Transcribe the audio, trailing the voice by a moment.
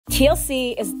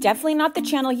TLC is definitely not the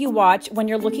channel you watch when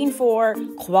you're looking for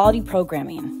quality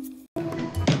programming.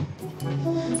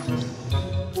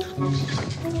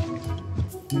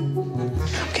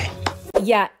 Okay.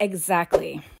 Yeah,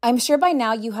 exactly. I'm sure by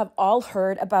now you have all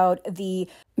heard about the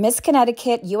Miss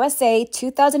Connecticut USA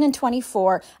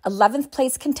 2024 11th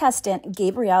place contestant,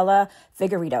 Gabriella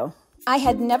Vigorito. I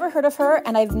had never heard of her,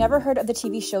 and I've never heard of the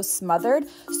TV show Smothered,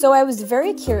 so I was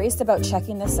very curious about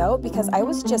checking this out because I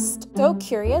was just so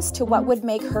curious to what would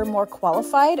make her more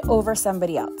qualified over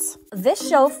somebody else. This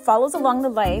show follows along the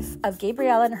life of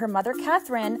Gabriella and her mother,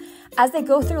 Catherine, as they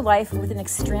go through life with an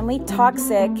extremely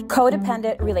toxic,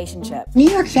 codependent relationship. New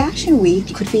York Fashion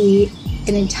Week could be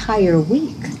an entire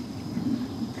week.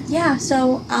 Yeah,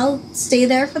 so I'll stay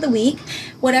there for the week,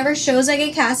 whatever shows I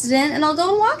get casted in, and I'll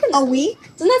go and walk in them. A week?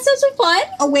 Doesn't that sound so fun?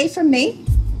 Away from me?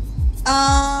 No.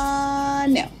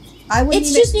 I wouldn't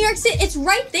It's just New York City. It's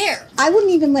right there. I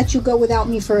wouldn't even let you go without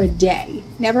me for a day.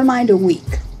 Never mind a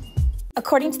week.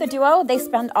 According to the duo, they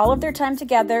spend all of their time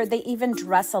together. They even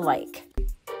dress alike.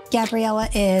 Gabriella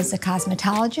is a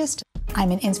cosmetologist.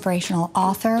 I'm an inspirational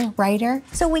author, writer.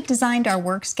 So we designed our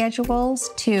work schedules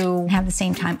to have the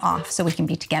same time off so we can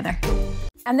be together.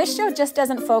 And this show just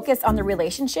doesn't focus on the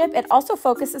relationship. It also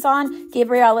focuses on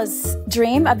Gabriella's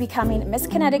dream of becoming Miss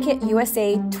Connecticut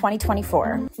USA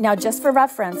 2024. Now, just for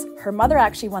reference, her mother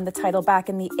actually won the title back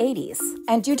in the 80s.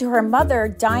 And due to her mother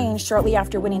dying shortly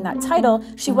after winning that title,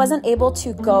 she wasn't able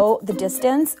to go the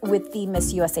distance with the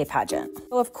Miss USA pageant.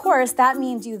 So of course, that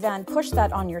means you then push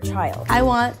that on your child. I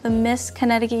want the Miss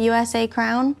Connecticut USA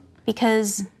crown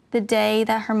because the day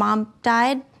that her mom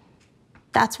died,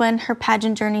 that's when her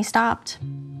pageant journey stopped.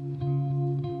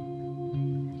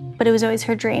 But it was always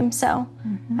her dream, so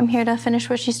I'm here to finish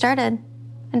what she started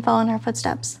and follow in her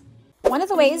footsteps. One of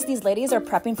the ways these ladies are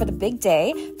prepping for the big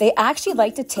day, they actually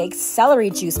like to take celery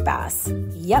juice baths.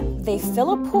 Yep, they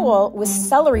fill a pool with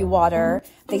celery water.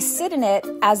 They sit in it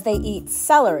as they eat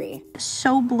celery.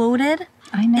 So bloated.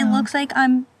 I know. It looks like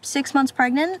I'm 6 months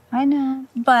pregnant. I know.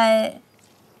 But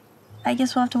I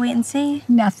guess we'll have to wait and see.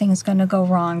 Nothing's gonna go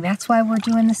wrong. That's why we're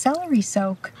doing the celery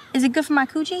soak. Is it good for my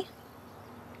coochie?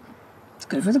 It's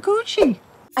good for the coochie.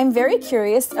 I'm very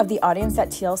curious of the audience that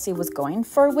TLC was going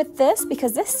for with this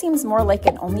because this seems more like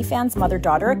an OnlyFans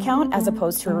mother-daughter account as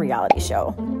opposed to a reality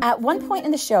show. At one point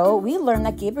in the show, we learn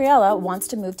that Gabriella wants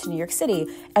to move to New York City,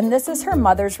 and this is her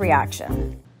mother's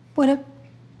reaction. What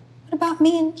about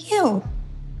me and you?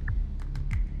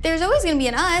 There's always gonna be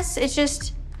an us. It's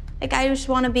just, like, I just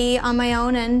wanna be on my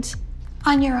own and...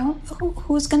 On your own?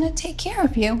 Who's gonna take care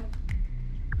of you?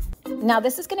 Now,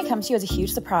 this is going to come to you as a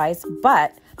huge surprise,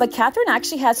 but Catherine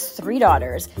actually has 3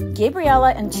 daughters,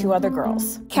 Gabriella and 2 other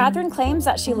girls. Catherine claims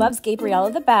that she loves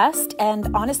Gabriella the best,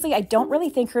 and honestly, I don't really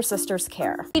think her sisters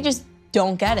care. We just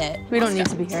don't get it. We don't need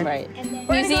to be here. Right.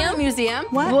 Museum.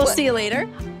 What? We'll see you later.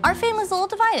 Our family's a little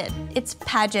divided. It's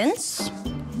pageants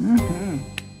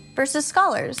versus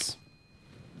scholars.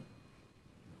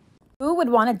 Who would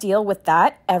want to deal with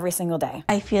that every single day?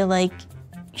 I feel like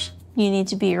you need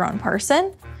to be your own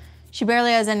person. She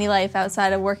barely has any life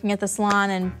outside of working at the salon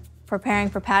and preparing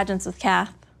for pageants with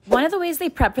Kath. One of the ways they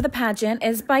prep for the pageant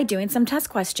is by doing some test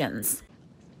questions.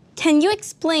 Can you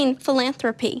explain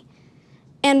philanthropy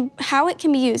and how it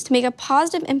can be used to make a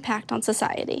positive impact on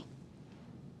society?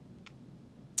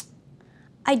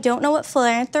 I don't know what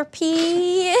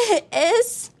philanthropy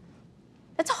is.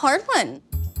 That's a hard one.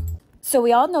 So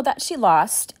we all know that she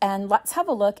lost, and let's have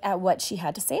a look at what she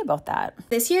had to say about that.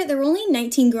 This year, there were only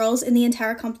 19 girls in the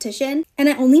entire competition, and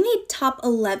I only made top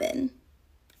 11,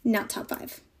 not top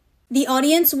 5. The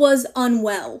audience was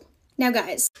unwell. Now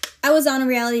guys, I was on a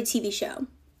reality TV show.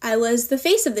 I was the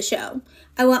face of the show.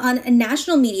 I went on a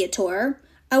national media tour.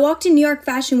 I walked in New York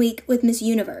Fashion Week with Miss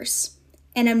Universe.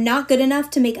 And I'm not good enough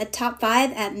to make a top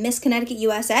 5 at Miss Connecticut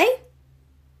USA?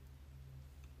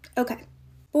 Okay.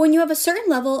 But when you have a certain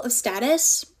level of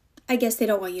status, I guess they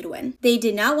don't want you to win. They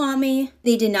did not want me,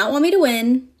 they did not want me to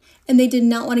win, and they did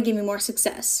not want to give me more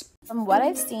success. From what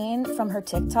I've seen from her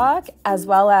TikTok, as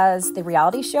well as the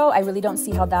reality show, I really don't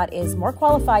see how that is more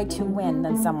qualified to win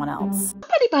than someone else.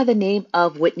 Somebody by the name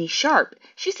of Whitney Sharp.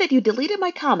 She said you deleted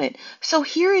my comment. So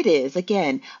here it is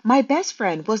again. My best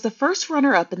friend was the first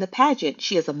runner-up in the pageant.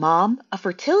 She is a mom, a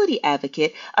fertility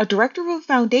advocate, a director of a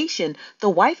foundation, the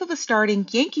wife of a starting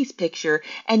Yankees pitcher,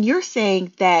 and you're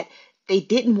saying that they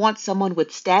didn't want someone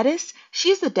with status?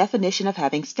 She's the definition of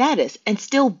having status and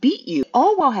still beat you,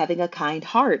 all while having a kind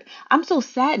heart. I'm so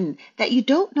saddened that you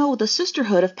don't know what the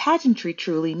sisterhood of pageantry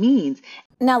truly means.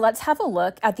 Now let's have a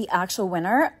look at the actual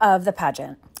winner of the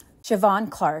pageant, Siobhan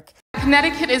Clark.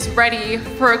 Connecticut is ready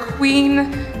for a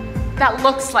queen that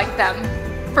looks like them.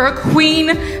 for a queen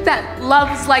that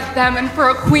loves like them and for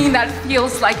a queen that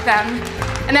feels like them.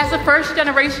 And as a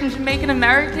first-generation Jamaican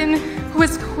American who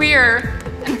is queer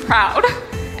and proud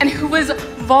and who is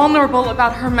vulnerable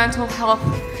about her mental health,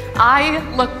 I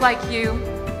look like you,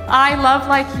 I love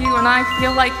like you, and I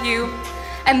feel like you.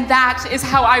 And that is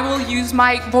how I will use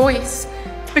my voice,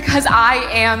 because I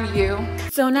am you.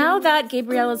 So now that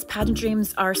Gabriella's pageant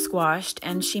dreams are squashed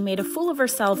and she made a fool of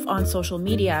herself on social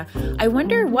media, I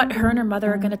wonder what her and her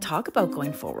mother are going to talk about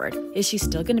going forward. Is she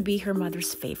still going to be her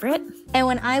mother's favorite? And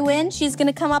when I win, she's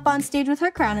gonna come up on stage with her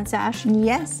crown and sash.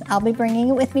 Yes, I'll be bringing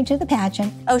it with me to the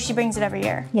pageant. Oh, she brings it every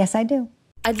year. Yes, I do.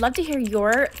 I'd love to hear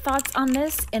your thoughts on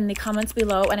this in the comments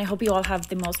below, and I hope you all have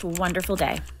the most wonderful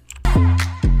day.